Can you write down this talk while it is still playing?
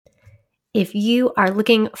If you are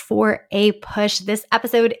looking for a push, this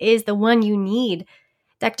episode is the one you need.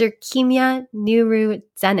 Dr. Kimia Nuru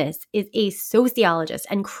Dennis is a sociologist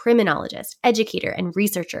and criminologist, educator, and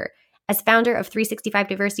researcher. As founder of 365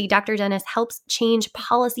 Diversity, Dr. Dennis helps change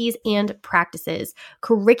policies and practices,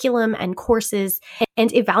 curriculum and courses,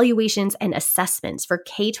 and evaluations and assessments for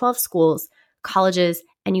K-12 schools, colleges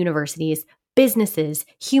and universities, businesses,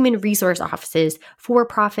 human resource offices,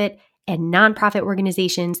 for-profit and nonprofit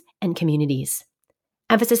organizations, and communities.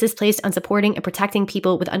 Emphasis is placed on supporting and protecting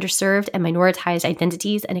people with underserved and minoritized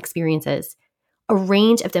identities and experiences. A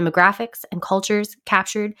range of demographics and cultures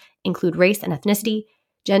captured include race and ethnicity,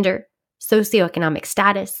 gender, socioeconomic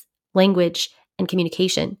status, language and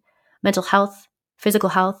communication, mental health, physical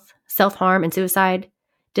health, self-harm and suicide,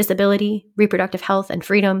 disability, reproductive health and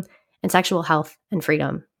freedom, and sexual health and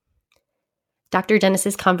freedom. Dr.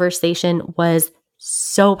 Dennis's conversation was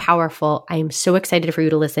so powerful. I am so excited for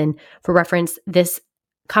you to listen. For reference, this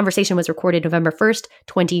conversation was recorded November 1st,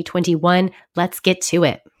 2021. Let's get to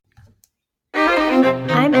it.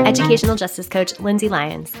 I'm educational justice coach Lindsay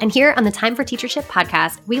Lyons, and here on the Time for Teachership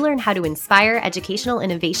podcast, we learn how to inspire educational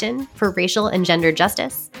innovation for racial and gender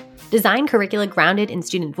justice, design curricula grounded in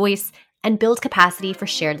student voice, and build capacity for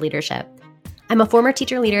shared leadership. I'm a former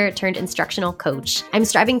teacher leader turned instructional coach. I'm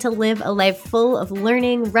striving to live a life full of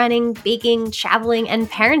learning, running, baking, traveling, and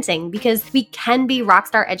parenting because we can be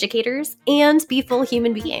rockstar educators and be full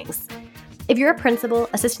human beings. If you're a principal,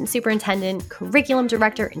 assistant superintendent, curriculum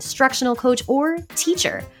director, instructional coach, or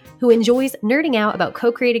teacher who enjoys nerding out about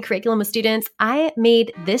co-created curriculum with students, I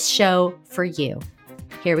made this show for you.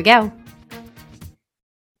 Here we go.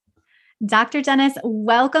 Dr. Dennis,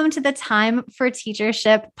 welcome to the Time for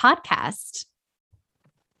Teachership podcast.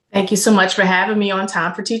 Thank you so much for having me on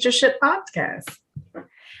Time for Teachership podcast.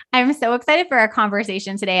 I'm so excited for our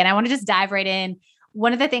conversation today, and I want to just dive right in.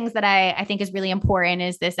 One of the things that I think is really important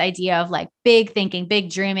is this idea of like big thinking, big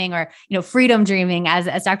dreaming, or, freedom dreaming,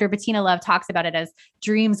 as Dr. Bettina Love talks about it, as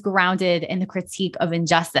dreams grounded in the critique of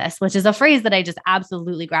injustice, which is a phrase that I just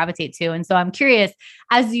absolutely gravitate to. And so I'm curious,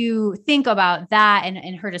 as you think about that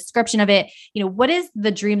and her description of it, what is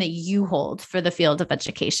the dream that you hold for the field of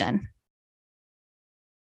education?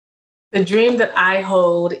 The dream that I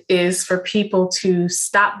hold is for people to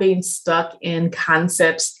stop being stuck in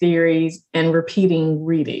concepts, theories, and repeating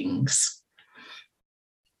readings.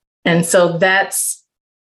 And so that's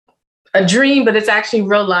a dream, but it's actually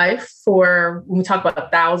real life for when we talk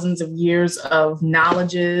about thousands of years of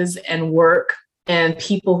knowledges and work and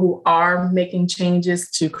people who are making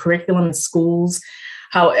changes to curriculum in schools.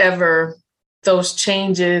 However, those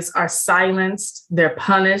changes are silenced, they're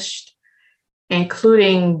punished,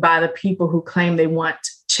 including by the people who claim they want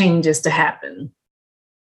changes to happen.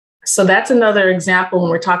 So that's another example when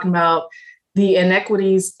we're talking about the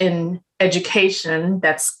inequities in education.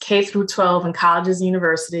 That's K through 12 in colleges and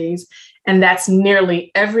universities. And that's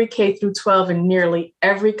nearly every K through 12 in nearly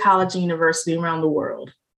every college and university around the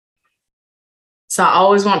world. So I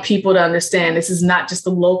always want people to understand this is not just a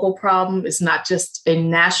local problem. It's not just a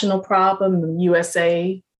national problem in the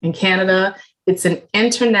USA and Canada. It's an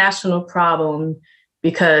international problem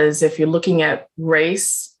because if you're looking at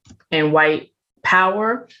race and white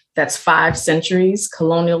power, that's 5 centuries,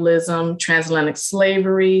 colonialism, transatlantic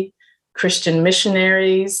slavery, Christian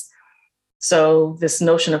missionaries. So this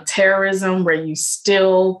notion of terrorism where you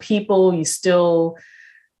steal people, you steal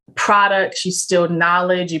products, you steal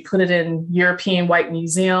knowledge, you put it in European white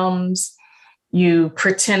museums, you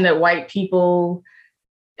pretend that white people,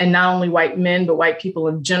 and not only white men, but white people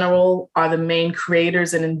in general, are the main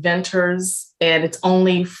creators and inventors. And it's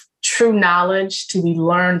only true knowledge to be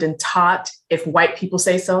learned and taught if white people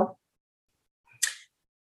say so.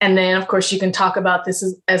 And then, of course, you can talk about this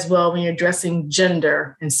as well when you're addressing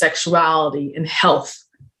gender and sexuality and health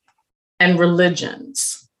and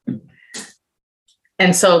religions.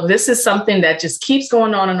 And so this is something that just keeps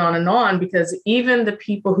going on and on and on, because even the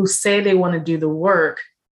people who say they want to do the work,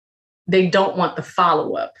 they don't want the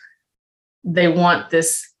follow-up. They want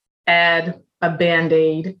this add a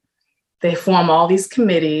Band-Aid. They form all these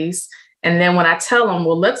committees. And then when I tell them,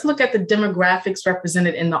 well, let's look at the demographics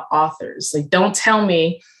represented in the authors. Like, don't tell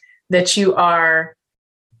me that you are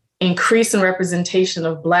increasing representation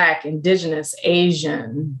of Black, Indigenous,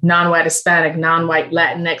 Asian, non-white Hispanic, non-white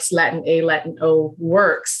Latinx, Latin A, Latin O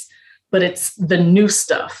works, but it's the new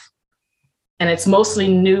stuff. And it's mostly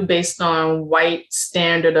new based on white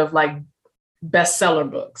standard of like bestseller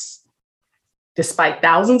books, despite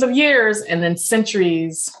thousands of years and then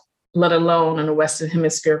centuries, let alone in the Western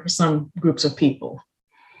Hemisphere for some groups of people.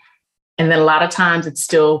 And then a lot of times it's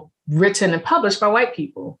still written and published by white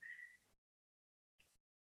people.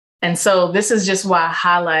 And so this is just why I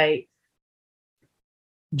highlight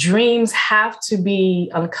dreams have to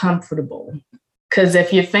be uncomfortable. Because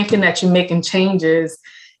if you're thinking that you're making changes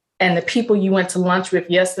and the people you went to lunch with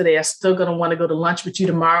yesterday are still going to want to go to lunch with you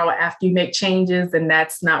tomorrow after you make changes, then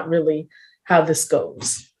that's not really how this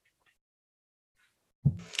goes.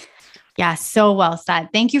 Yeah, so well said.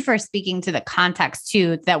 Thank you for speaking to the context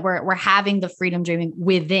too, that we're having the freedom dreaming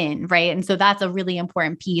within, right? And so that's a really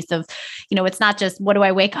important piece of, it's not just what do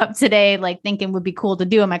I wake up today like thinking would be cool to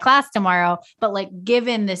do in my class tomorrow, but like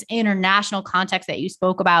given this international context that you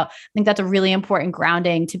spoke about, I think that's a really important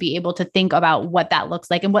grounding to be able to think about what that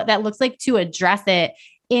looks like and what that looks like to address it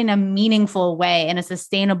in a meaningful way, in a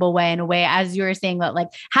sustainable way, in a way, as you were saying, that like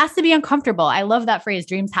has to be uncomfortable. I love that phrase,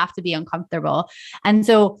 dreams have to be uncomfortable. And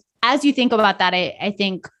so as you think about that, I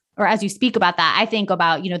think, or as you speak about that, I think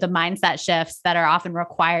about, the mindset shifts that are often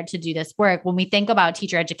required to do this work. When we think about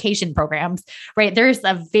teacher education programs, right, there's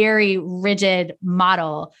a very rigid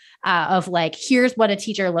model of like, here's what a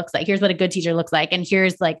teacher looks like. Here's what a good teacher looks like. And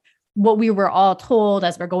here's like what we were all told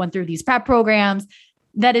as we're going through these prep programs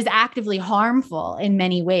that is actively harmful in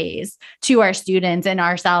many ways to our students and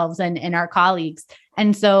ourselves and our colleagues.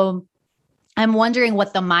 And so I'm wondering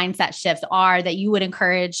what the mindset shifts are that you would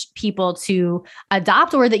encourage people to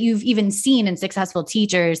adopt, or that you've even seen in successful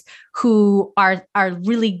teachers who are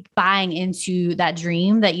really buying into that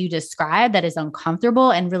dream that you described that is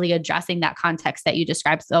uncomfortable and really addressing that context that you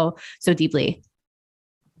described so deeply.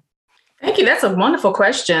 Thank you. That's a wonderful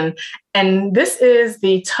question. And this is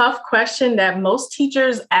the tough question that most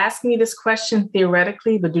teachers ask me this question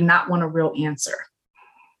theoretically, but do not want a real answer.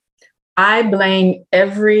 I blame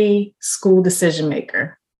every school decision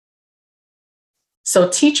maker. So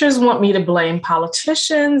teachers want me to blame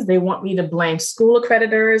politicians. They want me to blame school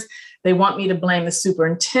accreditors. They want me to blame the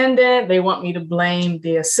superintendent. They want me to blame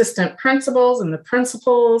the assistant principals and the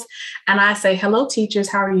principals. And I say, hello, teachers,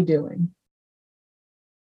 how are you doing?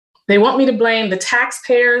 They want me to blame the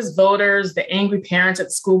taxpayers, voters, the angry parents at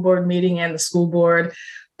the school board meeting and the school board.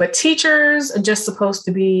 But teachers are just supposed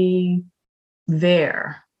to be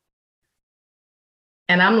there.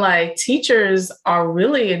 And I'm like, teachers are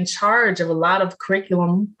really in charge of a lot of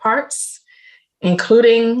curriculum parts,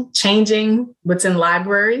 including changing what's in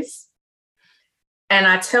libraries. And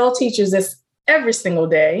I tell teachers this every single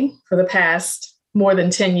day for the past more than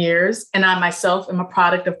 10 years. And I myself am a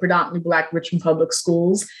product of predominantly Black Richmond Public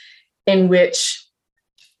Schools, in which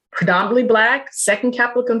predominantly Black, Second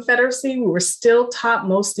Capital Confederacy, we were still taught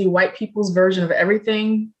mostly white people's version of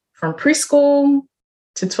everything from preschool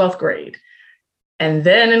to 12th grade. And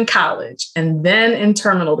then in college, and then in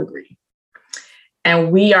terminal degree.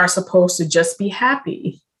 And we are supposed to just be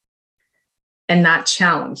happy and not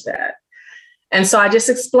challenge that. And so I just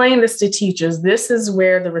explained this to teachers. This is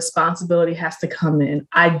where the responsibility has to come in.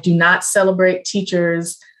 I do not celebrate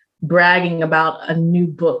teachers bragging about a new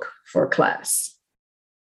book for a class.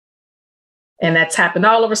 And that's happened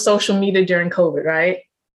all over social media during COVID, right?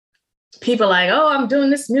 People are like, oh, I'm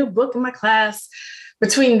doing this new book in my class.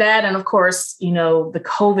 Between that and, of course, the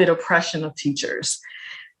COVID oppression of teachers.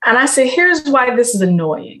 And I say, here's why this is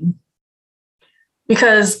annoying.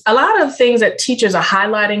 Because a lot of things that teachers are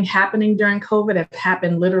highlighting happening during COVID have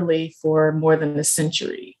happened literally for more than a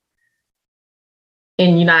century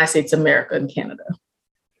in the United States of America and Canada.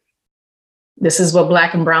 This is what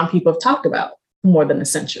Black and brown people have talked about for more than a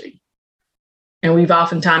century. And we've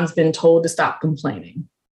oftentimes been told to stop complaining.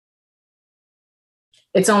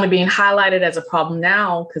 It's only being highlighted as a problem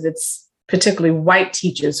now because it's particularly white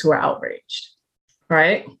teachers who are outraged,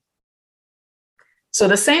 right? So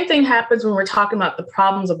the same thing happens when we're talking about the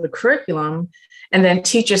problems of the curriculum, and then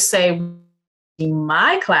teachers say, in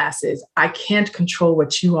my classes, I can't control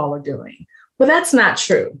what you all are doing. Well, that's not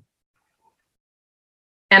true.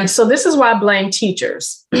 And so this is why I blame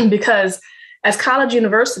teachers, because as college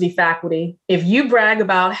university faculty, if you brag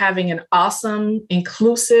about having an awesome,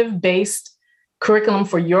 inclusive-based curriculum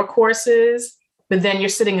for your courses, but then you're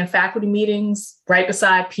sitting in faculty meetings right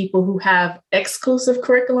beside people who have exclusive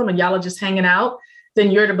curriculum and y'all are just hanging out, then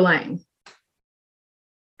you're to blame.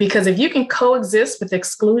 Because if you can coexist with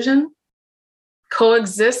exclusion,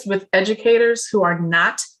 coexist with educators who are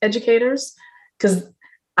not educators, because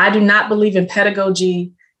I do not believe in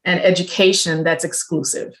pedagogy and education that's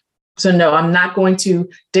exclusive. So no, I'm not going to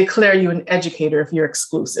declare you an educator if you're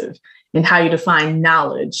exclusive in how you define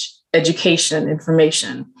knowledge, education,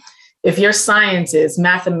 information. If your sciences,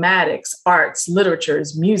 mathematics, arts,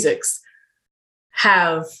 literatures, musics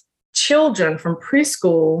have children from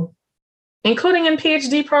preschool, including in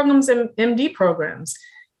PhD programs and MD programs,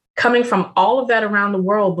 coming from all of that around the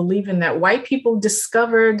world, believing that white people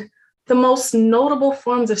discovered the most notable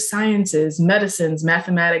forms of sciences, medicines,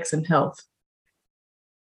 mathematics, and health.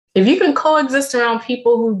 If you can coexist around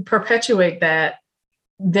people who perpetuate that,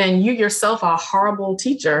 then you yourself are a horrible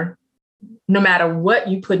teacher, no matter what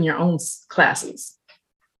you put in your own classes.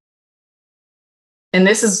 And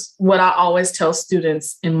this is what I always tell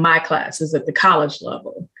students in my classes at the college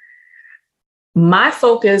level. My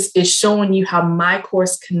focus is showing you how my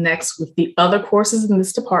course connects with the other courses in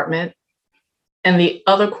this department and the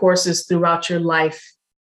other courses throughout your life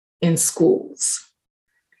in schools,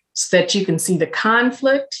 so that you can see the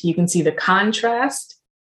conflict, you can see the contrast,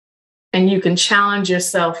 and you can challenge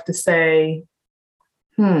yourself to say,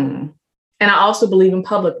 And I also believe in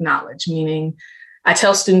public knowledge, meaning I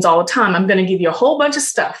tell students all the time, I'm going to give you a whole bunch of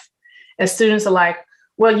stuff. And students are like,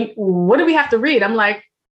 well, what do we have to read? I'm like,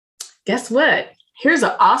 guess what? Here's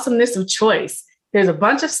an awesomeness of choice. There's a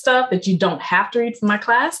bunch of stuff that you don't have to read for my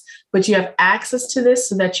class, but you have access to this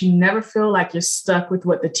so that you never feel like you're stuck with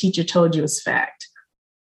what the teacher told you is fact.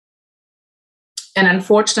 And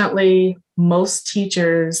unfortunately, most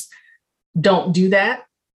teachers don't do that.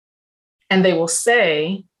 And they will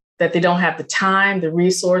say that they don't have the time, the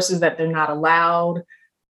resources, that they're not allowed,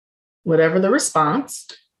 whatever the response.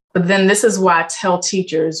 But then this is why I tell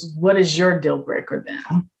teachers, what is your deal breaker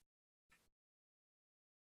then?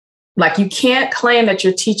 Like, you can't claim that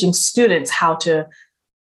you're teaching students how to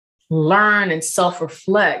learn and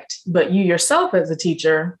self-reflect, but you yourself as a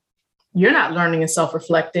teacher, you're not learning and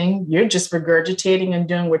self-reflecting. You're just regurgitating and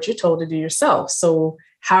doing what you're told to do yourself. So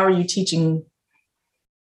how are you teaching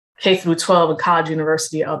K through 12 and college,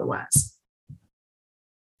 university, or otherwise?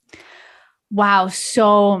 Wow,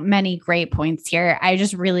 so many great points here. I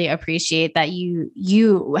just really appreciate that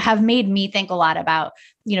you have made me think a lot about,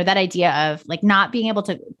 that idea of like not being able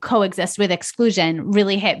to coexist with exclusion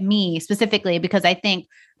really hit me specifically, because I think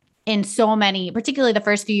in so many, particularly the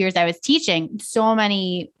first few years I was teaching, so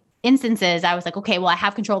many instances, I was like, okay, well, I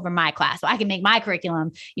have control over my class, so I can make my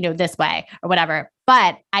curriculum, this way or whatever.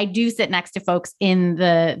 But I do sit next to folks in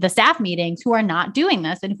the staff meetings who are not doing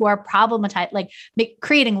this and who are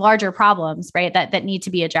creating larger problems, right? That need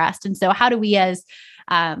to be addressed. And so how do we as,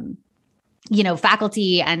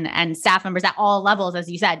 faculty and staff members at all levels, as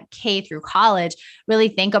you said, K through college, really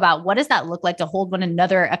think about what does that look like to hold one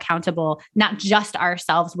another accountable, not just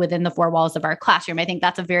ourselves within the four walls of our classroom. I think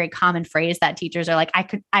that's a very common phrase that teachers are like,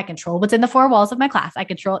 I control what's in the four walls of my class. I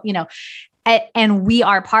control, and we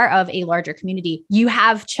are part of a larger community. You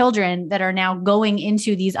have children that are now going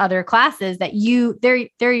into these other classes that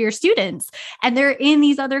they're your students and they're in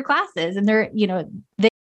these other classes and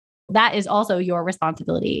that is also your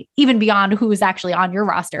responsibility, even beyond who is actually on your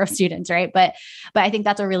roster of students, right? But I think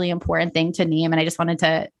that's a really important thing to name. And I just wanted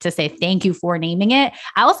to say thank you for naming it.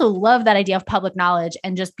 I also love that idea of public knowledge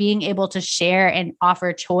and just being able to share and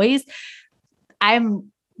offer choice. I'm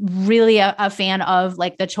really a fan of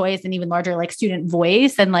like the choice and even larger like student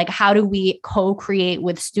voice and like how do we co-create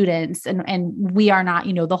with students and we are not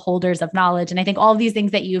the holders of knowledge. And I think all of these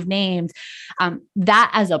things that you've named,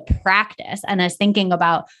 that as a practice and as thinking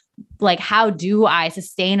about like how do I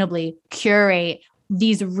sustainably curate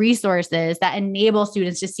these resources that enable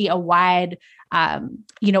students to see a wide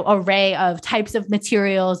array of types of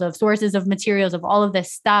materials, of sources of materials, of all of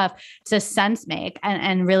this stuff to sense make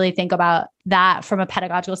and really think about that from a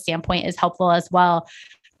pedagogical standpoint is helpful as well.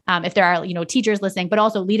 If there are, teachers listening, but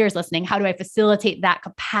also leaders listening, how do I facilitate that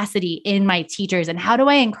capacity in my teachers? And how do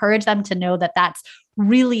I encourage them to know that that's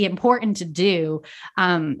really important to do?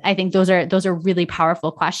 I think those are really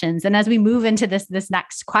powerful questions. And as we move into this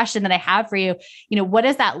next question that I have for you, what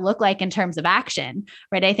does that look like in terms of action,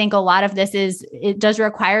 right? I think a lot of this it does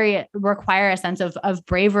require a sense of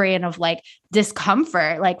bravery and of like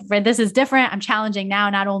discomfort. Like, this is different. I'm challenging now,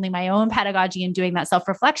 not only my own pedagogy and doing that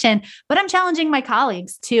self-reflection, but I'm challenging my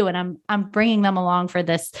colleagues too. And I'm bringing them along for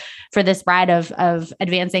this ride of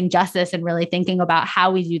advancing justice and really thinking about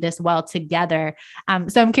how we do this well together.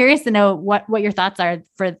 So I'm curious to know what your thoughts are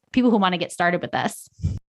for people who want to get started with this.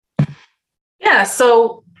 Yeah.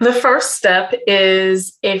 So the first step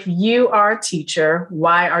is, if you are a teacher,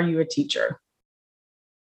 why are you a teacher?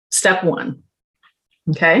 Step one.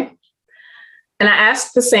 Okay. And I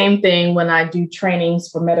ask the same thing when I do trainings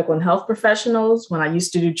for medical and health professionals, when I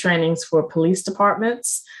used to do trainings for police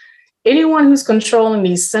departments. Anyone who's controlling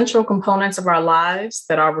these central components of our lives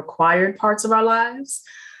that are required parts of our lives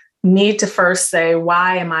need to first say,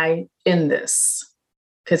 why am I in this?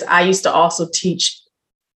 Because I used to also teach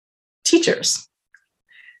teachers.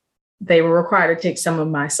 They were required to take some of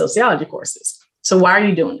my sociology courses. So why are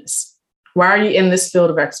you doing this? Why are you in this field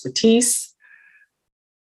of expertise?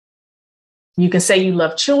 You can say you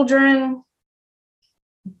love children,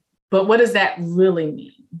 but what does that really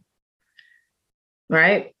mean?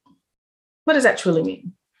 Right? What does that truly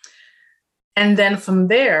mean? And then from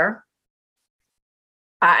there,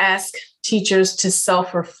 I ask teachers to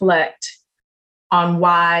self-reflect on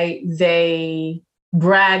why they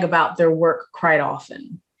brag about their work quite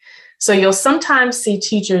often. So you'll sometimes see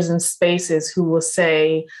teachers in spaces who will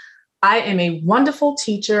say, I am a wonderful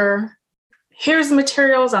teacher. Here's the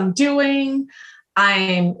materials I'm doing.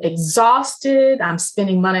 I'm exhausted. I'm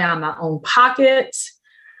spending money out of my own pocket.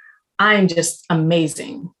 I'm just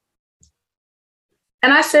amazing.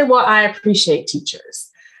 And I say, well, I appreciate teachers.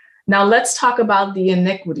 Now let's talk about the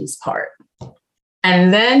iniquities part.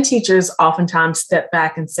 And then teachers oftentimes step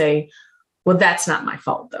back and say, well, that's not my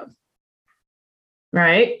fault though.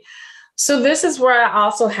 Right? So this is where I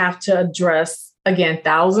also have to address, again,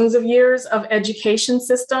 thousands of years of education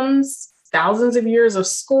systems, thousands of years of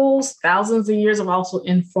schools, thousands of years of also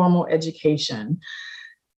informal education.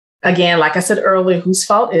 Again, like I said earlier, whose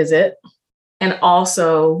fault is it? And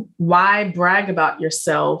also, why brag about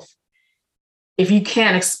yourself if you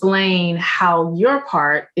can't explain how your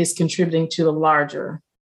part is contributing to the larger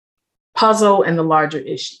puzzle and the larger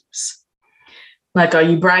issues? Like, are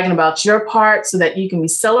you bragging about your part so that you can be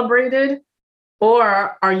celebrated?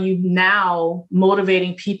 Or are you now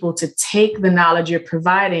motivating people to take the knowledge you're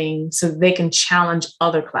providing so that they can challenge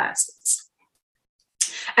other classes?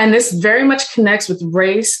 And this very much connects with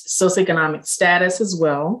race, socioeconomic status as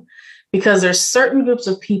well, because there's certain groups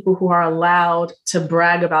of people who are allowed to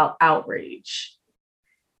brag about outrage.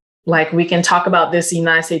 Like, we can talk about this in the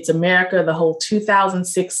United States of America, the whole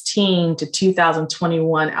 2016 to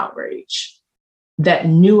 2021 outrage. That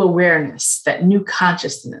new awareness, that new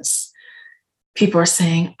consciousness. People are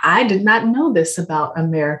saying, I did not know this about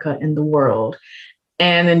America and the world.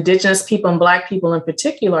 And Indigenous people and Black people in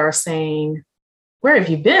particular are saying, where have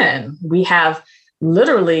you been? We have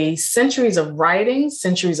literally centuries of writing,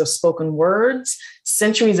 centuries of spoken words,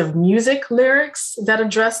 centuries of music lyrics that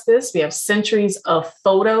address this. We have centuries of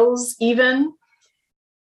photos even.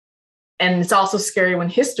 And it's also scary when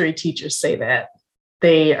history teachers say that.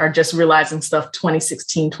 They are just realizing stuff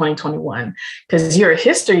 2016, 2021, because you're a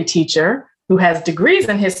history teacher who has degrees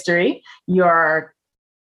in history. You're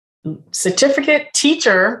a certificate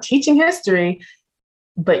teacher teaching history,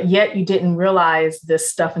 but yet you didn't realize this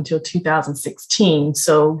stuff until 2016.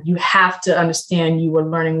 So you have to understand you were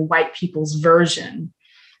learning white people's version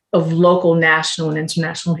of local, national, and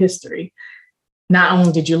international history. Not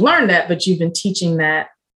only did you learn that, but you've been teaching that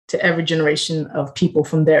to every generation of people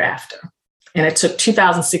from thereafter. And it took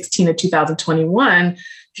 2016 to 2021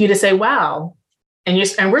 for you to say, wow. And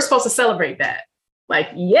we're supposed to celebrate that. Like,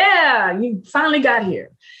 yeah, you finally got here.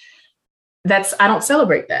 I don't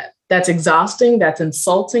celebrate that. That's exhausting. That's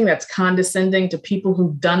insulting. That's condescending to people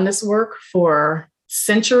who've done this work for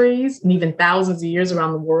centuries and even thousands of years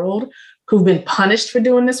around the world, who've been punished for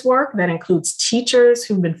doing this work. That includes teachers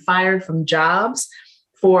who've been fired from jobs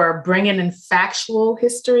for bringing in factual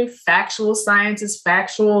history, factual sciences,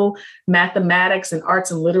 factual mathematics and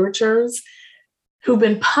arts and literatures, who've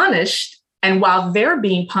been punished. And while they're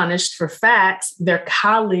being punished for facts, their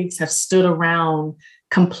colleagues have stood around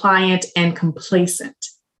compliant and complacent.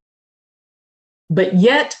 But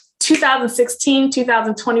yet, 2016,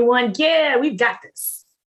 2021, yeah, we've got this.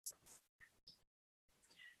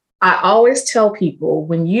 I always tell people,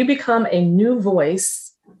 when you become a new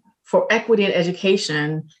voice for equity in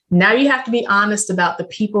education, now you have to be honest about the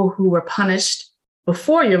people who were punished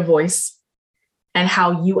before your voice and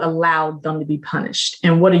how you allowed them to be punished.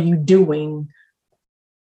 And what are you doing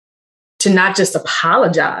to not just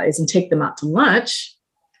apologize and take them out to lunch,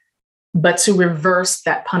 but to reverse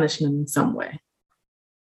that punishment in some way?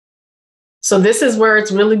 So this is where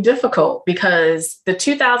it's really difficult, because the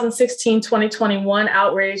 2016-2021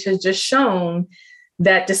 outrage has just shown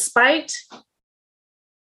that despite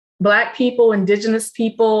Black people, Indigenous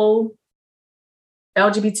people,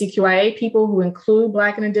 LGBTQIA people who include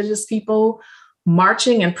Black and Indigenous people,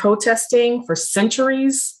 marching and protesting for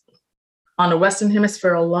centuries on the Western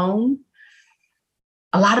Hemisphere alone,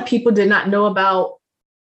 a lot of people did not know about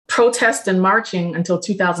protest and marching until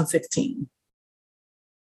 2016.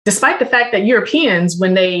 Despite the fact that Europeans,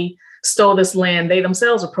 when they stole this land, they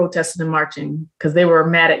themselves were protesting and marching because they were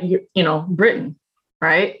mad at, Britain,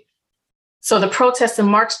 right? So the protest and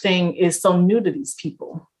march thing is so new to these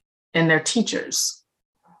people and their teachers.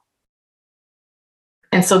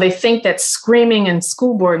 And so they think that screaming in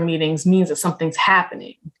school board meetings means that something's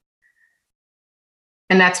happening.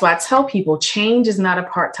 And that's why I tell people change is not a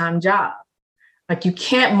part-time job. Like, you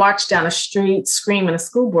can't march down a street, scream in a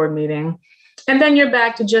school board meeting, and then you're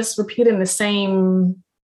back to just repeating the same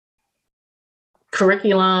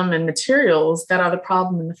curriculum and materials that are the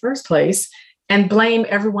problem in the first place and blame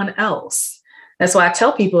everyone else. That's why I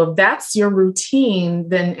tell people, if that's your routine,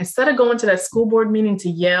 then instead of going to that school board meeting to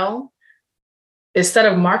yell, instead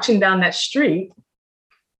of marching down that street,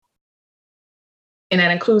 and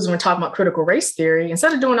that includes when we're talking about critical race theory,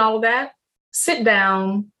 instead of doing all of that, sit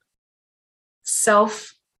down,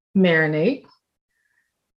 self-marinate,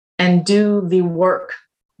 and do the work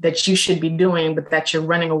that you should be doing, but that you're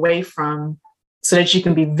running away from so that you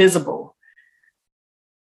can be visible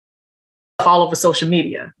all over social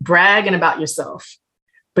media, bragging about yourself,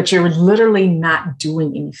 but you're literally not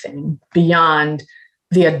doing anything beyond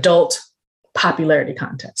the adult popularity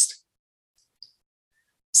contest.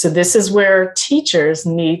 So this is where teachers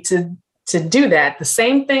need to do that. The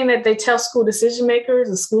same thing that they tell school decision makers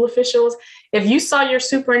and school officials. If you saw your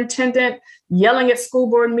superintendent yelling at school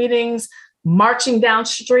board meetings, marching down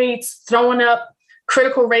streets, throwing up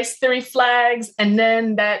critical race theory flags, and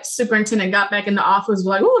then that superintendent got back in the office, was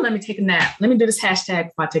like, oh, let me take a nap. Let me do this hashtag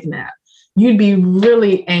before I take a nap. You'd be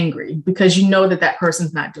really angry because you know that that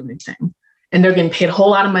person's not doing anything and they're getting paid a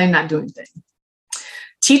whole lot of money not doing anything.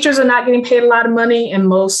 Teachers are not getting paid a lot of money in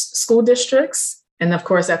most school districts. And of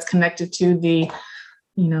course, that's connected to the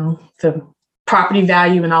property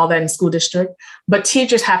value and all that in school district. But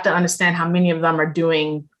teachers have to understand how many of them are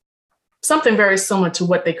doing something very similar to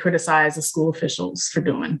what they criticize the school officials for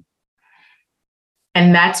doing.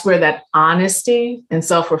 And that's where that honesty and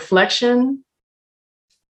self-reflection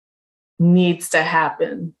needs to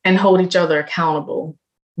happen and hold each other accountable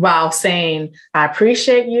while saying, I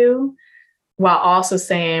appreciate you, while also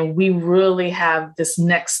saying we really have this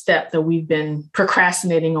next step that we've been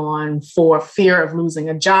procrastinating on for fear of losing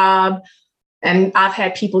a job. And I've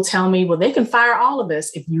had people tell me, well, they can fire all of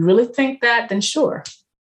us. If you really think that, then sure.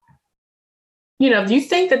 If you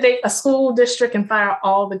think that a school district can fire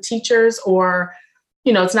all the teachers, or,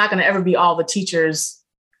 it's not going to ever be all the teachers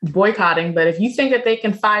boycotting, but if you think that they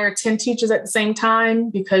can fire 10 teachers at the same time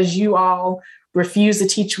because you all refuse to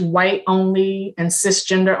teach white only and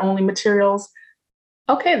cisgender only materials,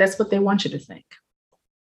 okay, that's what they want you to think.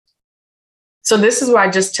 So this is where I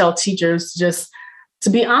just tell teachers just to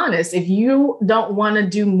be honest. If you don't want to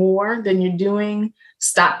do more than you're doing,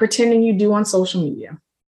 stop pretending you do on social media.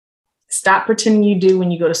 Stop pretending you do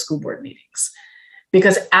when you go to school board meetings.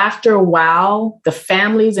 Because after a while, the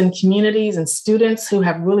families and communities and students who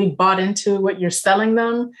have really bought into what you're selling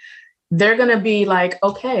them, they're going to be like,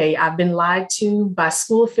 okay, I've been lied to by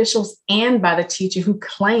school officials and by the teacher who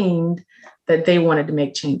claimed that they wanted to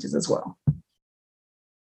make changes as well.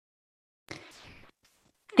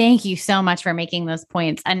 Thank you so much for making those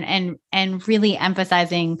points and really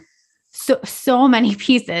emphasizing so many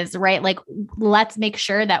pieces, right? Like, let's make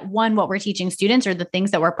sure that what we're teaching students are the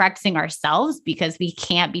things that we're practicing ourselves, because we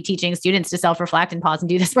can't be teaching students to self-reflect and pause and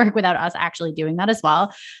do this work without us actually doing that as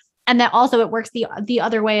well. And that also it works the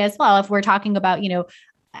other way as well. If we're talking about,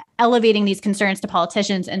 elevating these concerns to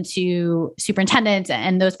politicians and to superintendents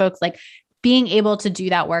and those folks, like being able to do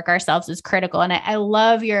that work ourselves is critical. And I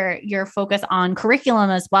love your focus on curriculum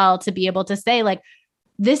as well, to be able to say, like,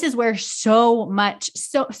 this is where so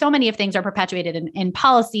many of things are perpetuated in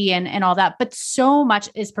policy and all that, but so much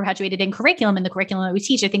is perpetuated in curriculum, in the curriculum that we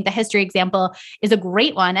teach. I think the history example is a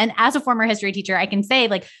great one. And as a former history teacher, I can say,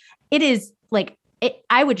 like, it is like,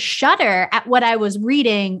 I would shudder at what I was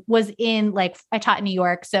reading was in, like, I taught in New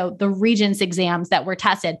York. So the Regents exams that were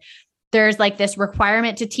tested, there's like this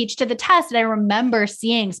requirement to teach to the test. And I remember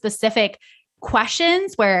seeing specific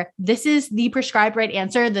questions where this is the prescribed right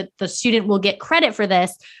answer, that the student will get credit for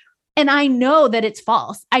this. And I know that it's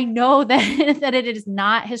false. I know that, that it is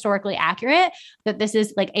not historically accurate, that this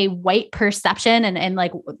is like a white perception and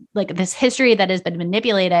like this history that has been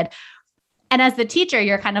manipulated. And as the teacher,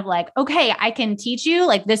 you're kind of like, okay, I can teach you,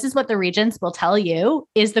 like, this is what the Regents will tell you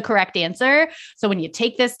is the correct answer. So when you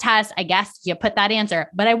take this test, I guess you put that answer,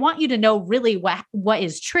 but I want you to know really what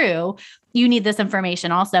is true. You need this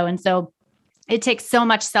information also. And so it takes so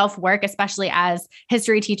much self-work, especially as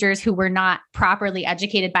history teachers who were not properly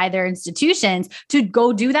educated by their institutions, to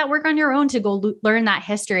go do that work on your own, to go learn that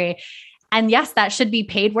history. And yes, that should be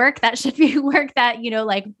paid work. That should be work that,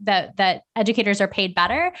 that educators are paid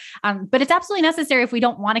better. But it's absolutely necessary if we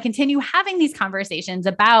don't want to continue having these conversations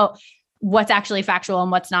about what's actually factual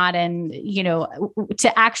and what's not. And,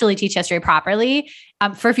 to actually teach history properly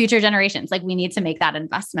for future generations, like, we need to make that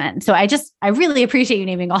investment. So I really appreciate you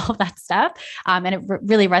naming all of that stuff. And it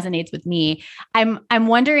really resonates with me. I'm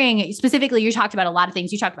wondering specifically, you talked about a lot of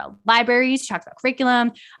things. You talked about libraries, you talked about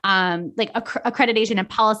curriculum, like accreditation and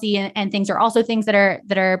policy and things are also things that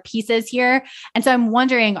are pieces here. And so I'm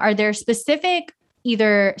wondering, are there specific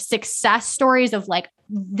either success stories of like,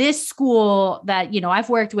 this school that, I've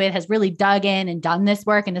worked with has really dug in and done this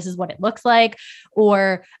work, and this is what it looks like,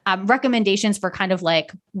 or recommendations for kind of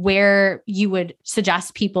like where you would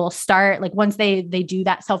suggest people start, like once they do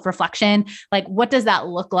that self-reflection, like what does that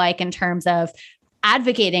look like in terms of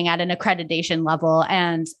advocating at an accreditation level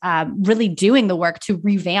and really doing the work to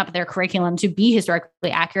revamp their curriculum to be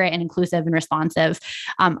historically accurate and inclusive and responsive.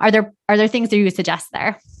 Are there things that you would suggest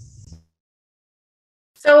there?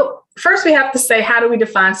 So first we have to say, how do we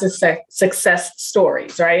define success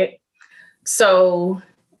stories, right? So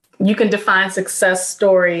you can define success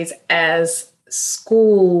stories as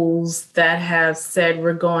schools that have said,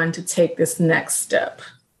 we're going to take this next step.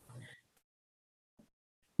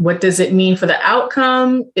 What does it mean for the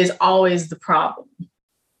outcome is always the problem,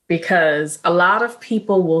 because a lot of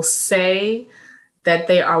people will say that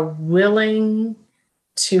they are willing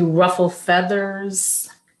to ruffle feathers.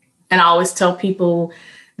 And I always tell people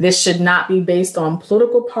this should not be based on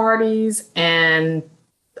political parties and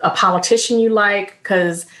a politician you like,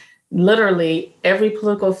 because literally every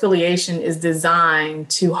political affiliation is designed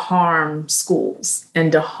to harm schools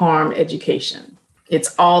and to harm education.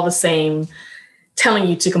 It's all the same, telling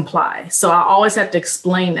you to comply. So I always have to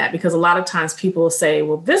explain that, because a lot of times people will say,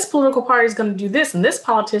 well, this political party is going to do this and this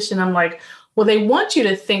politician. I'm like, well, they want you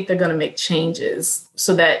to think they're going to make changes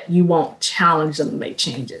so that you won't challenge them to make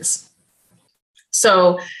changes.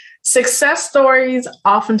 So success stories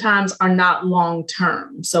oftentimes are not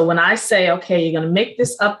long-term. So when I say, okay, you're going to make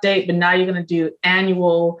this update, but now you're going to do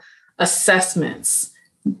annual assessments,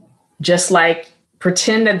 just like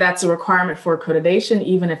pretend that that's a requirement for accreditation,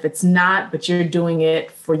 even if it's not, but you're doing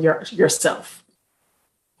it for yourself.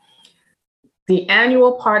 The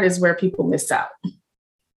annual part is where people miss out,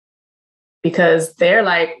 because they're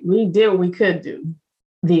like, we did what we could do,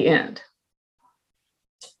 the end.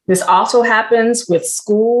 This also happens with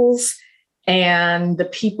schools, and the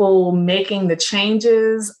people making the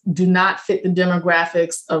changes do not fit the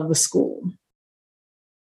demographics of the school.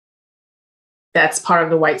 That's part of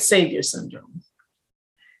the white savior syndrome.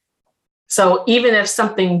 So even if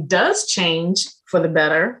something does change for the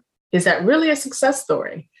better, is that really a success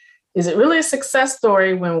story? Is it really a success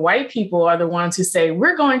story when white people are the ones who say,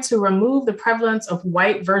 we're going to remove the prevalence of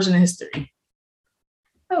white version of history?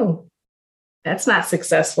 Oh, that's not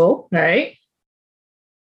successful, right?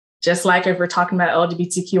 Just like if we're talking about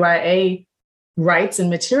LGBTQIA rights and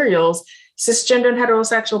materials, cisgender and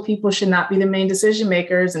heterosexual people should not be the main decision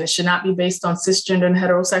makers, and it should not be based on cisgender and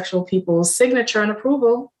heterosexual people's signature and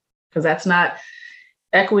approval, because that's not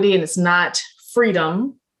equity and it's not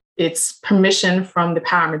freedom. It's permission from the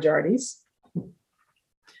power majorities.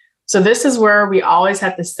 So this is where we always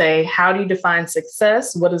have to say, how do you define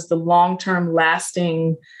success? What is the long-term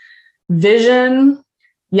lasting vision?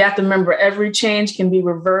 You have to remember every change can be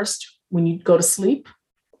reversed when you go to sleep,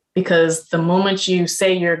 because the moment you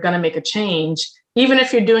say you're going to make a change, even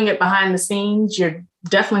if you're doing it behind the scenes, you're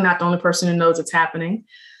definitely not the only person who knows it's happening.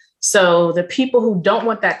 So the people who don't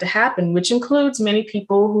want that to happen, which includes many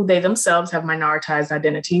people who they themselves have minoritized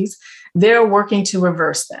identities, they're working to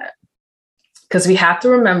reverse that. Because we have to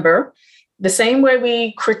remember, the same way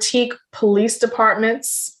we critique police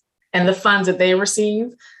departments and the funds that they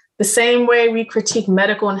receive, the same way we critique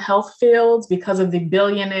medical and health fields because of the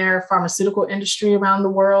billionaire pharmaceutical industry around the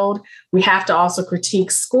world, we have to also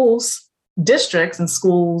critique schools, districts, and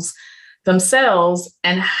schools themselves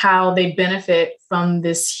and how they benefit from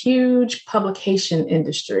this huge publication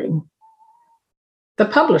industry. The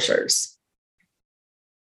publishers,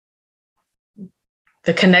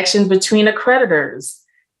 the connections between accreditors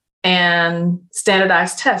and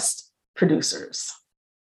standardized test producers.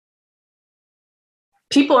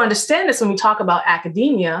 People understand this when we talk about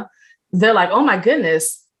academia. They're like, oh my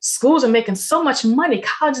goodness, schools are making so much money.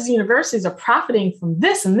 Colleges and universities are profiting from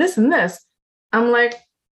this and this and this. I'm like,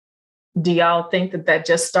 do y'all think that that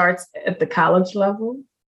just starts at the college level?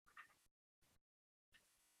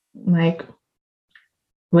 Like,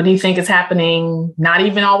 what do you think is happening, not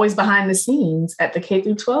even always behind the scenes, at the K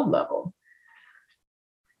through 12 level?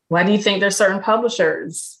 Why do you think there's certain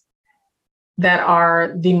publishers that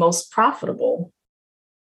are the most profitable?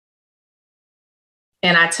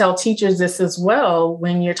 And I tell teachers this as well,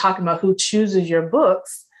 when you're talking about who chooses your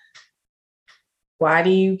books, why do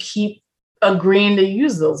you keep agreeing to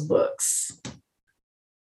use those books?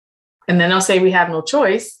 And then they'll say we have no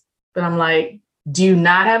choice, but I'm like, do you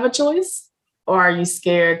not have a choice? Or are you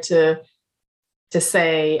scared to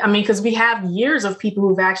say, I mean, because we have years of people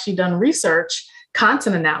who've actually done research,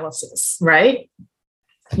 content analysis, right?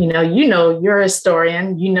 You're a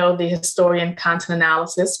historian, the historian content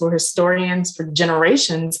analysis. We're historians for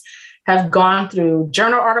generations. have gone through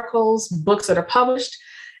journal articles, books that are published,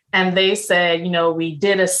 and they said, we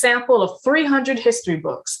did a sample of 300 history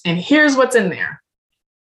books, and here's what's in there.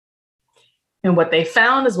 And what they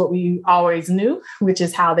found is what we always knew, which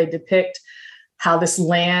is how they depict how this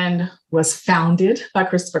land was founded by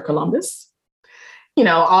Christopher Columbus,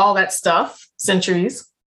 all that stuff, centuries.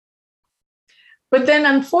 But then,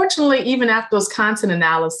 unfortunately, even after those content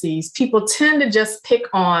analyses, people tend to just pick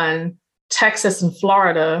on Texas and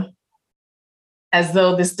Florida as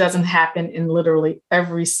though this doesn't happen in literally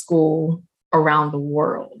every school around the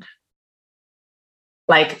world.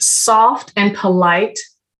 Like soft and polite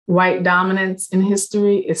white dominance in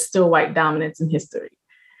history is still white dominance in history.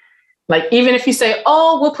 Like, even if you say,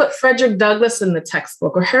 oh, we'll put Frederick Douglass in the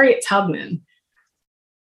textbook or Harriet Tubman,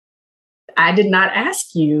 I did not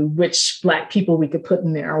ask you which Black people we could put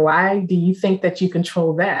in there. Why do you think that you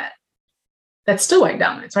control that? That's still white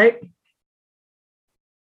dominance, right?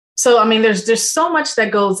 So, I mean, there's so much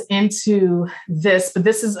that goes into this, but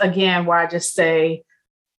this is, again, where I just say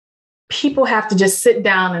people have to just sit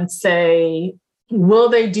down and say, will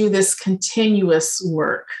they do this continuous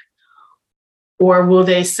work? Or will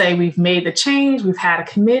they say, we've made the change, we've had a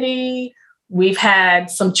committee, we've had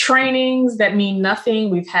some trainings that mean nothing,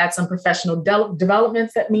 we've had some professional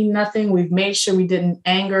developments that mean nothing, we've made sure we didn't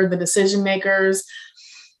anger the decision makers.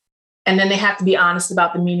 And then they have to be honest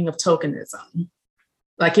about the meaning of tokenism.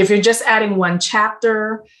 Like, if you're just adding one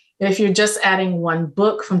chapter, if you're just adding one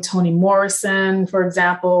book from Toni Morrison, for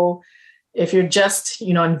example, if you're just,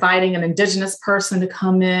 inviting an Indigenous person to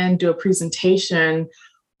come in, do a presentation,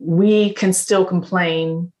 we can still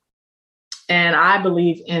complain. And I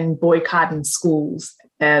believe in boycotting schools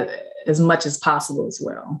as much as possible as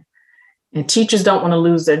well. And teachers don't want to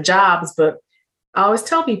lose their jobs, but I always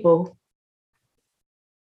tell people,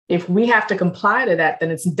 if we have to comply to that,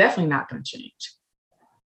 then it's definitely not going to change.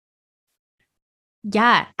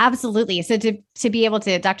 Yeah, absolutely. So to be able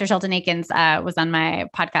to, Dr. Shelton Aikens was on my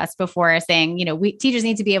podcast before saying, teachers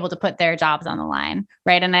need to be able to put their jobs on the line,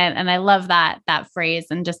 right? And I love that phrase,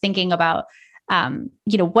 and just thinking about,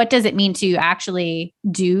 what does it mean to actually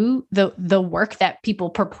do the work that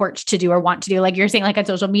people purport to do or want to do? Like you're saying, like on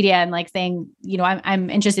social media, and like saying,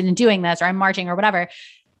 I'm interested in doing this, or I'm marching or whatever.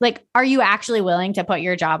 Like, are you actually willing to put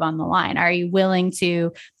your job on the line? Are you willing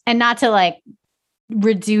to, and not to like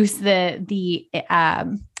reduce the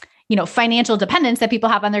financial dependence that people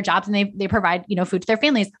have on their jobs, and they provide, food to their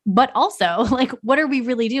families, but also like, what are we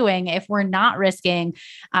really doing if we're not risking,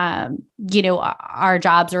 our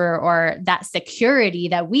jobs or that security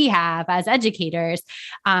that we have as educators,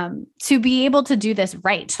 to be able to do this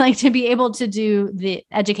right, like to be able to do the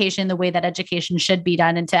education the way that education should be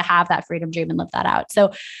done, and to have that freedom dream and live that out.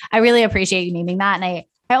 So I really appreciate you naming that. And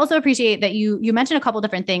I also appreciate that you mentioned a couple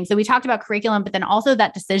different things. So we talked about curriculum, but then also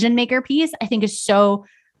that decision maker piece, I think, is so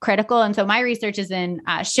critical. And so my research is in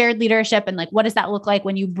shared leadership, and like, what does that look like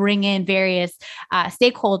when you bring in various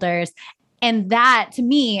stakeholders? And that, to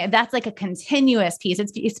me, that's like a continuous piece.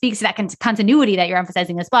 It speaks to that continuity that you're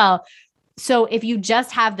emphasizing as well. So if you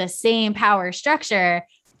just have the same power structure,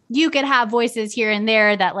 you could have voices here and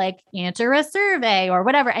there that like answer a survey or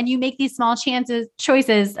whatever, and you make these small changes,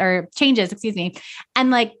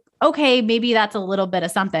 and like, okay, maybe that's a little bit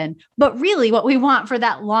of something, but really what we want for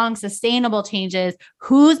that long sustainable change is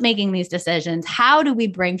who's making these decisions? How do we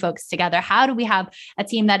bring folks together? How do we have a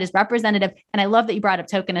team that is representative? And I love that you brought up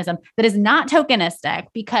tokenism, that is not tokenistic,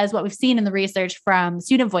 because what we've seen in the research from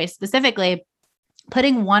Student Voice specifically,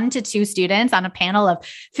 putting 1 to 2 students on a panel of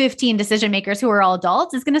 15 decision makers who are all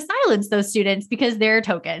adults is going to silence those students, because they're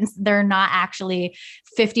tokens. They're not actually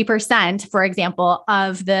 50%, for example,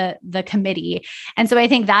 of the committee. And so I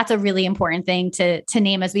think that's a really important thing to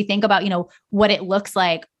name as we think about, what it looks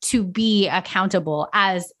like to be accountable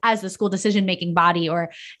as the school decision-making body,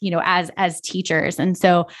 or, as teachers. And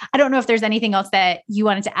so I don't know if there's anything else that you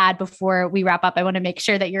wanted to add before we wrap up. I want to make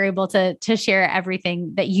sure that you're able to share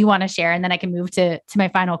everything that you want to share, and then I can move to my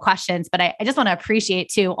final questions. But I just want to appreciate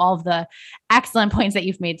too, all of the excellent points that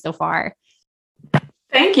you've made so far.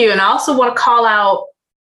 Thank you. And I also want to call out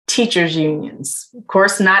teachers' unions. Of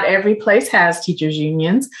course, not every place has teachers'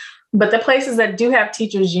 unions, but the places that do have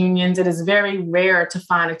teachers' unions, it is very rare to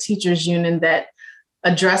find a teachers' union that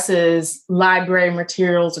addresses library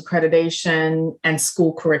materials, accreditation, and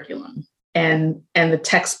school curriculum, and the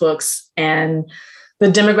textbooks, and the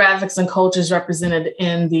demographics and cultures represented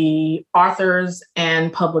in the authors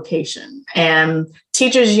and publication. And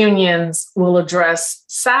teachers' unions will address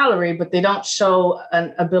salary, but they don't show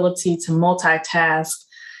an ability to multitask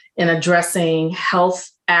in addressing health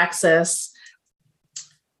access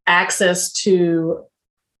to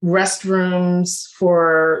restrooms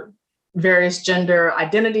for various gender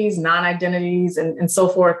identities, non-identities, and so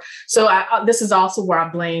forth. So this is also where I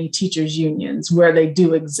blame teachers' unions, where they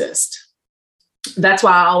do exist. That's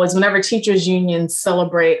why I always, whenever teachers' unions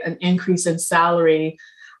celebrate an increase in salary,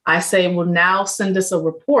 I say, well, now send us a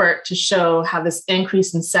report to show how this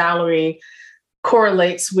increase in salary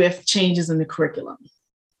correlates with changes in the curriculum.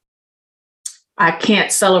 I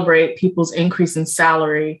can't celebrate people's increase in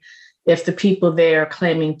salary if the people they are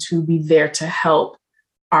claiming to be there to help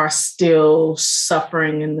are still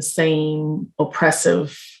suffering in the same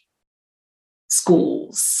oppressive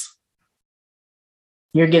schools.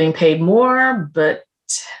 You're getting paid more, but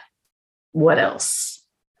what else?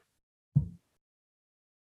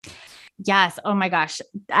 Yes. Oh my gosh.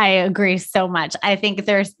 I agree so much. I think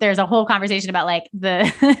there's a whole conversation about like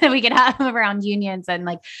we could have around unions and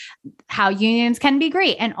like how unions can be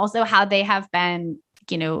great and also how they have been,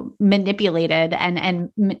 manipulated and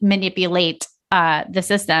manipulate the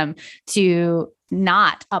system to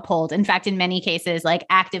not uphold. In fact, in many cases, like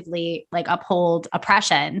actively like uphold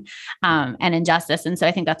oppression and injustice. And so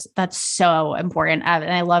I think that's so important.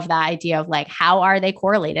 And I love that idea of like, how are they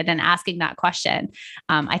correlated and asking that question.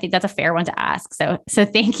 I think that's a fair one to ask. So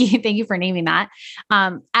thank you for naming that.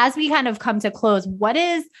 As we kind of come to close,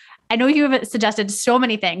 I know you have suggested so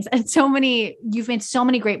many things and you've made so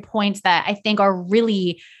many great points that I think are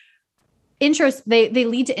really they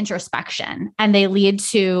lead to introspection and they lead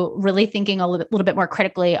to really thinking a little bit more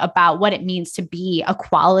critically about what it means to be a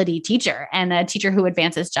quality teacher and a teacher who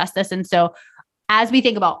advances justice. And so as we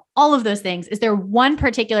think about all of those things, is there one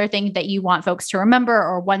particular thing that you want folks to remember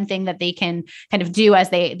or one thing that they can kind of do as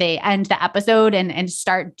they end the episode and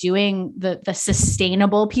start doing the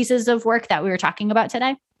sustainable pieces of work that we were talking about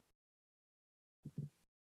today?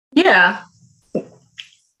 Yeah.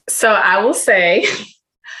 So I will say,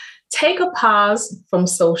 take a pause from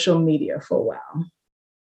social media for a while.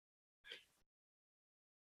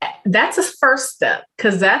 That's a first step,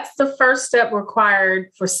 because that's the first step required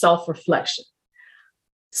for self-reflection.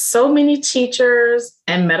 So many teachers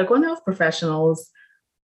and medical and health professionals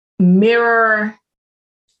mirror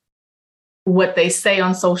what they say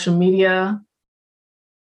on social media.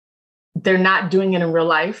 They're not doing it in real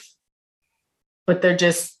life, but they're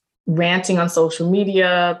just ranting on social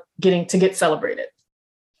media, to get celebrated.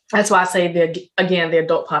 That's why I say the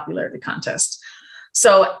adult popularity contest.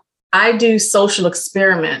 So I do social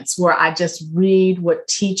experiments where I just read what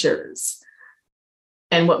teachers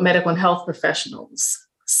and what medical and health professionals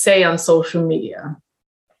say on social media,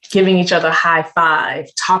 giving each other high five,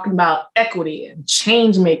 talking about equity and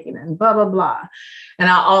change making and blah, blah, blah. And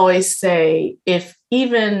I always say, if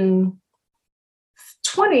even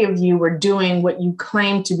 20 of you were doing what you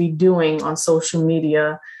claim to be doing on social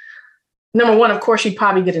media, number one, of course, you'd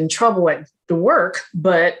probably get in trouble at the work,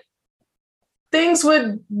 but things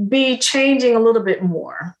would be changing a little bit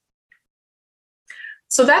more.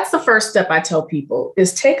 So that's the first step I tell people,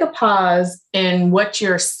 is take a pause in what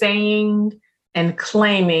you're saying and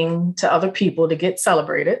claiming to other people to get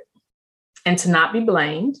celebrated and to not be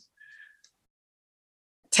blamed.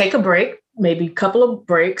 Take a break, maybe a couple of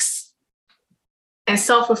breaks, and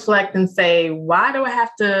self-reflect and say, why do I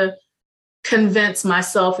have to convince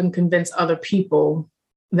myself and convince other people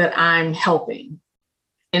that I'm helping?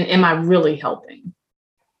 And am I really helping?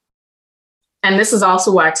 And this is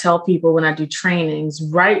also why I tell people when I do trainings,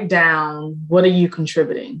 write down, what are you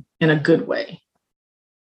contributing in a good way?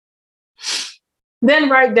 Then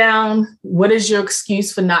write down, what is your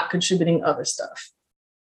excuse for not contributing other stuff?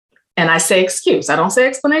 And I say excuse. I don't say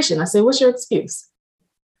explanation. I say, what's your excuse?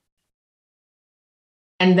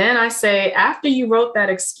 And then I say, after you wrote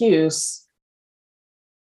that excuse,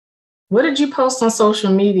 what did you post on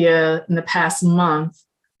social media in the past month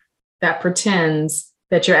that pretends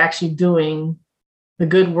that you're actually doing the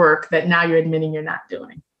good work that now you're admitting you're not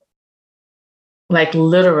doing? Like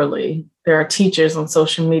literally, there are teachers on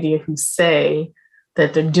social media who say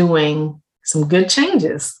that they're doing some good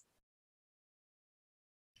changes.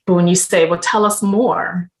 But when you say, well, tell us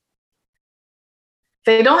more,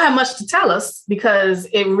 they don't have much to tell us because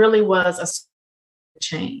it really was a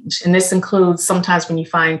change. And this includes sometimes when you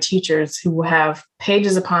find teachers who have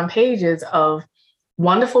pages upon pages of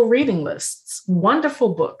wonderful reading lists,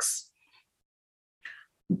 wonderful books.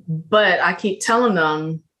 But I keep telling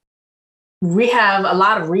them, we have a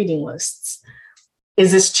lot of reading lists.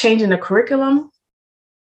 Is this changing the curriculum?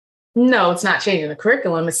 No, it's not changing the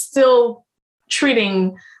curriculum. It's still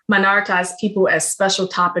treating minoritized people as special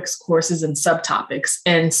topics courses and subtopics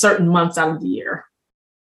in certain months out of the year.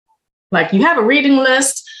 Like you have a reading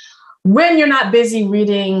list when you're not busy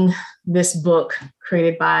reading this book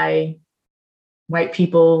created by white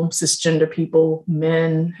people, cisgender people,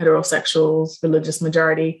 men, heterosexuals, religious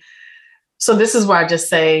majority. So this is why I just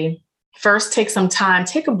say, first, take some time,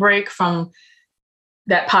 take a break from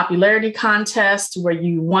that popularity contest where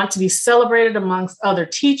you want to be celebrated amongst other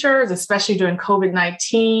teachers, especially during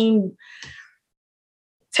COVID-19.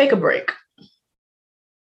 Take a break,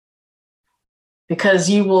 because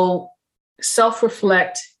you will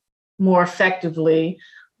self-reflect more effectively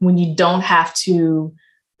when you don't have to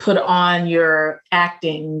put on your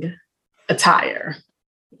acting attire.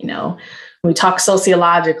 You know, we talk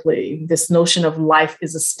sociologically, this notion of life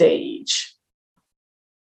is a stage.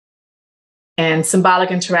 And symbolic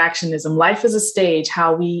interactionism, life is a stage,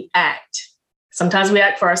 how we act. Sometimes we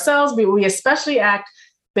act for ourselves, but we especially act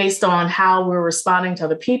based on how we're responding to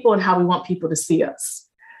other people and how we want people to see us.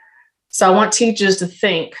 So I want teachers to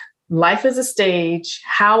think, life is a stage.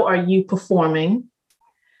 How are you performing?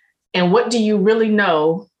 And what do you really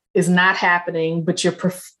know is not happening, but you're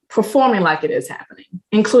performing like it is happening,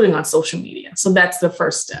 including on social media. So that's the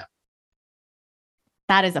first step.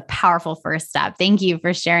 That is a powerful first step. Thank you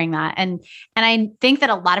for sharing that. And I think that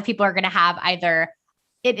a lot of people are going to have either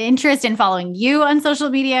an interest in following you on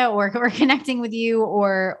social media or connecting with you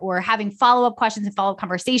or having follow-up questions and follow-up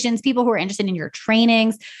conversations, people who are interested in your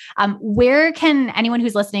trainings. Where can anyone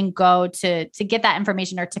who's listening go to get that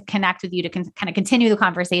information or to connect with you to kind of continue the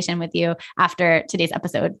conversation with you after today's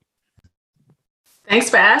episode?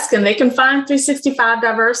 Thanks for asking. They can find 365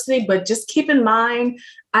 Diversity, but just keep in mind,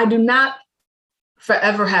 I do not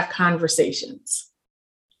forever have conversations.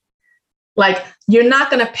 Like, you're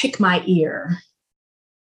not going to pick my ear.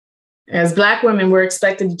 As Black women, we're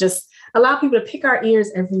expected to just allow people to pick our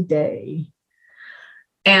ears every day.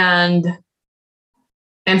 And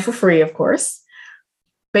for free, of course,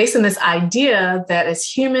 based on this idea that as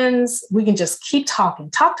humans, we can just keep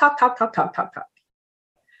talking, talk.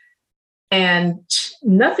 And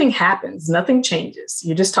nothing happens, nothing changes.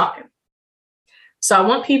 You're just talking. So I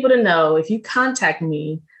want people to know, if you contact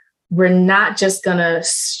me, we're not just going to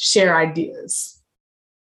share ideas.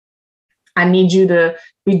 I need you to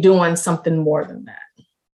be doing something more than that.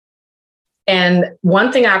 And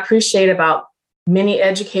one thing I appreciate about many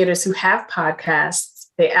educators who have podcasts,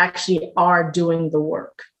 they actually are doing the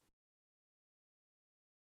work.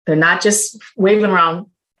 They're not just waving around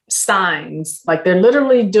signs, like they're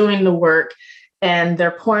literally doing the work. And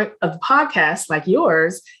their point of the podcast, like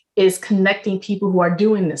yours, is connecting people who are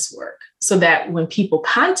doing this work, so that when people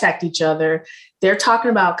contact each other, they're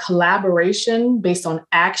talking about collaboration based on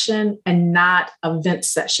action and not a vent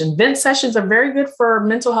session. Vent sessions are very good for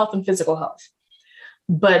mental health and physical health,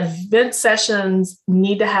 but vent sessions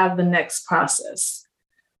need to have the next process,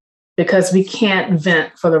 because we can't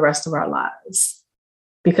vent for the rest of our lives.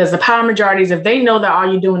 Because the power majorities, if they know that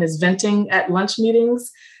all you're doing is venting at lunch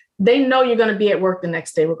meetings, they know you're going to be at work the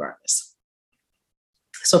next day regardless.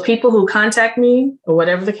 So people who contact me, or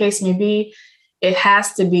whatever the case may be, it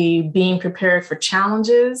has to be being prepared for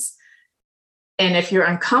challenges. And if you're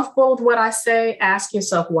uncomfortable with what I say, ask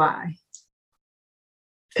yourself why.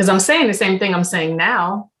 Because I'm saying the same thing I'm saying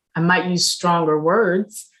now. I might use stronger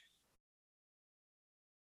words.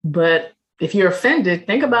 But if you're offended,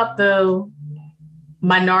 think about the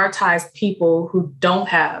minoritized people who don't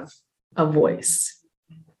have a voice.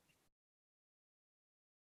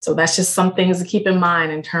 So that's just some things to keep in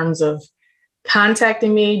mind in terms of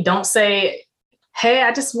contacting me. Don't say, hey,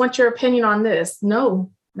 I just want your opinion on this.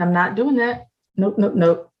 No, I'm not doing that.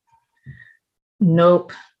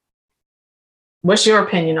 Nope. What's your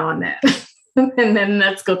opinion on that? And then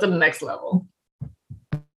let's go to the next level.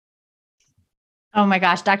 Oh my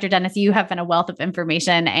gosh, Dr. Dennis, you have been a wealth of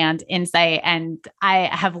information and insight, and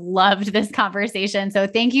I have loved this conversation. So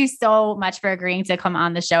thank you so much for agreeing to come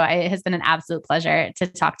on the show. It has been an absolute pleasure to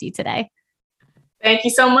talk to you today. Thank you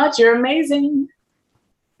so much. You're amazing.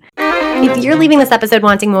 If you're leaving this episode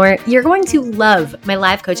wanting more, you're going to love my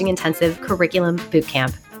live coaching intensive curriculum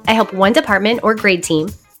bootcamp. I help one department or grade team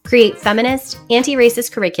create feminist,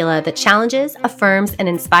 anti-racist curricula that challenges, affirms, and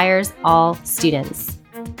inspires all students.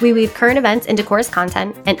 We weave current events into course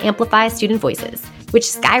content and amplify student voices, which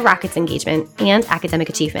skyrockets engagement and academic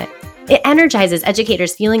achievement. It energizes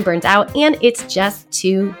educators feeling burnt out, and it's just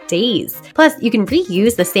 2 days. Plus, you can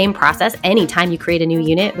reuse the same process anytime you create a new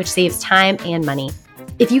unit, which saves time and money.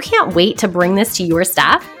 If you can't wait to bring this to your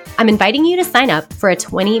staff, I'm inviting you to sign up for a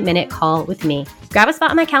 20-minute call with me. Grab a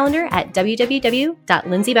spot on my calendar at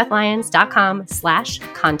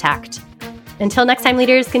www.lindsaybethlyons.com/contact. Until next time,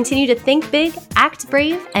 leaders, continue to think big, act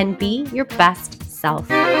brave, and be your best self.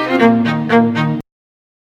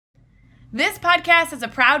 This podcast is a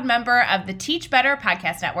proud member of the Teach Better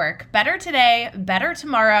Podcast Network. Better today, better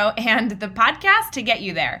tomorrow, and the podcast to get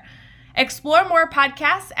you there. Explore more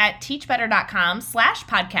podcasts at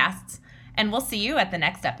teachbetter.com/podcasts, and we'll see you at the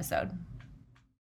next episode.